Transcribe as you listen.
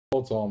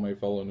Well, to all my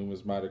fellow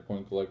numismatic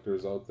coin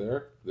collectors out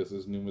there, this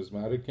is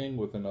Numismatic King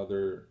with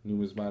another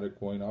numismatic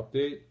coin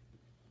update.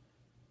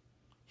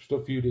 Just a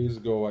few days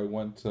ago, I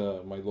went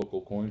to my local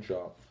coin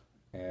shop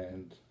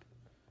and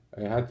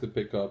I had to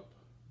pick up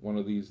one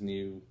of these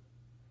new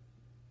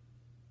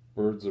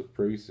Birds of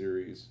Prey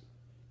series,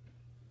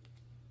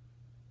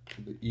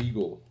 the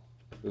Eagle,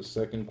 the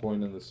second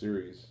coin in the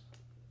series,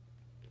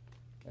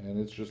 and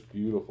it's just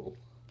beautiful.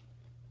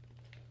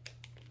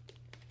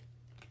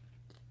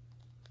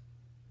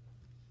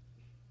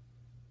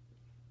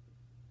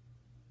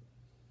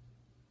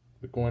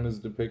 The coin is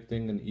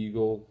depicting an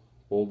eagle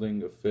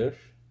holding a fish,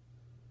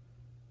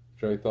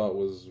 which I thought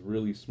was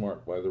really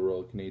smart by the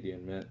Royal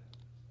Canadian Mint,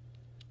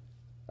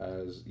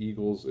 as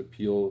eagles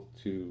appeal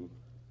to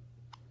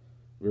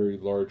a very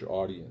large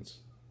audience,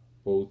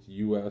 both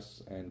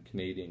US and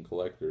Canadian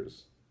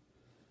collectors.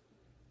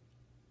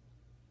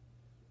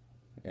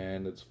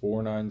 And it's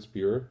 4/9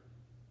 pure,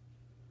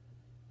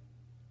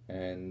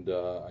 and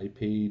I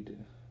paid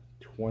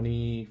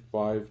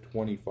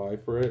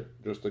 $25.25 for it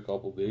just a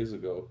couple days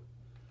ago,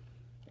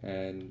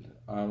 and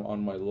I'm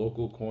on my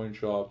local coin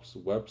shop's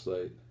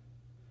website,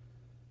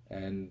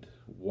 and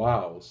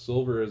wow,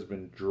 silver has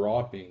been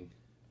dropping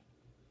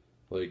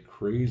like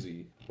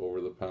crazy over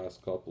the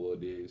past couple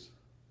of days.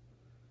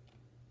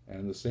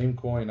 And the same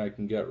coin I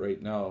can get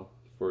right now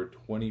for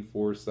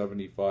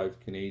 24.75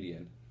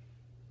 Canadian.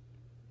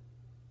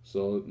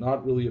 So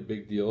not really a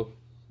big deal.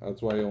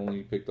 That's why I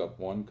only picked up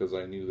one, because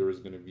I knew there was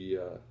going to be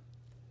a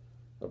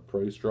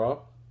price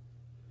drop.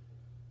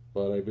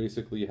 But I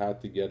basically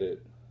had to get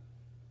it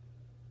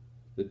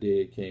the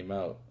day it came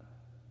out.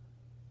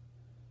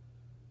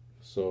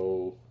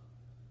 So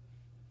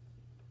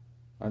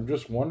I'm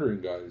just wondering,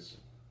 guys,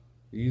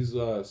 these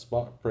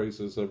spot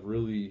prices have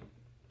really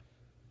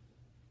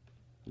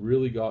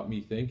got me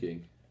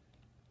thinking.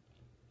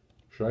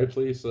 Should I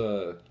place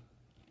a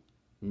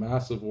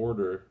massive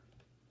order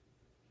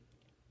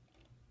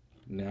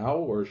now,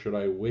 or should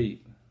I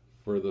wait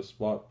for the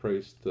spot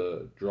price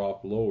to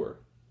drop lower?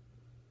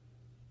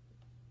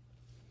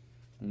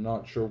 I'm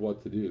not sure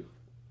what to do.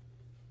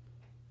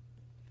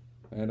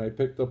 And I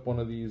picked up one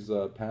of these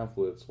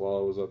pamphlets while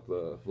I was at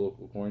the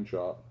local coin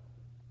shop,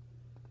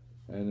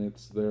 and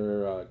it's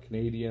their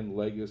Canadian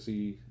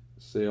Legacy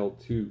Sale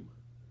 2,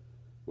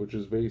 which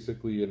is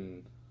basically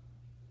an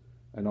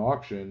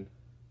auction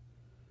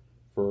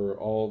for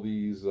all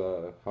these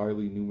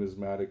highly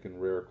numismatic and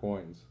rare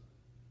coins.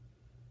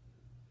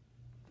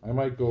 I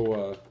might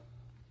go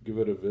give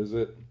it a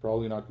visit.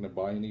 Probably not going to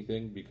buy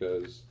anything,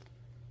 because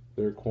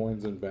their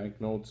coins and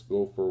banknotes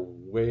go for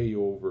way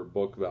over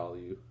book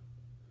value,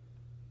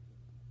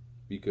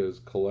 because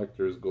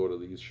collectors go to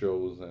these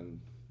shows and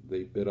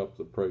they bid up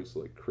the price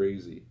like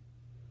crazy.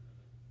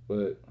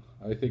 But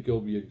I think it'll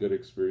be a good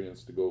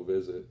experience to go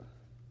visit.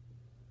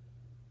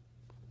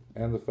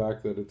 And the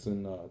fact that it's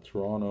in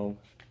Toronto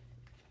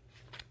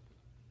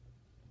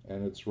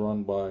and it's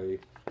run by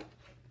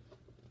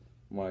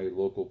my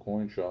local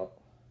coin shop,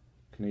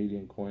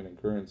 Canadian Coin and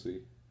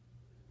Currency,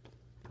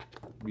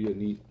 be a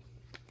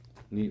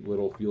neat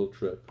little field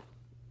trip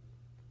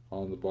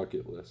on the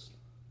bucket list.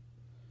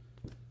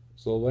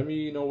 So let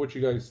me know what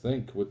you guys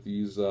think with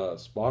these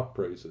spot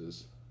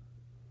prices.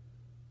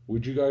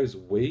 Would you guys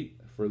wait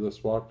for the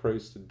spot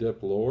price to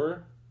dip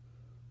lower,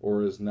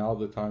 or is now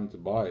the time to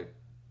buy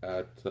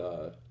at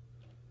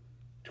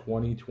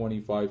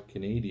 20.25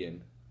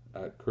 Canadian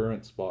at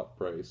current spot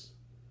price?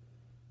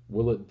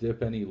 Will it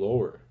dip any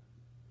lower?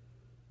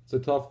 It's a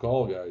tough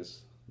call,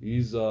 guys.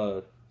 These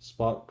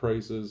spot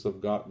prices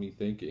have got me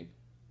thinking.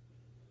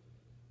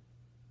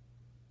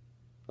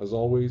 As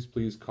always,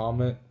 please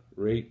comment,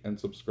 rate, and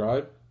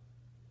subscribe.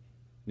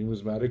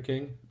 Numismatic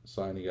King,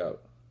 signing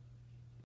out.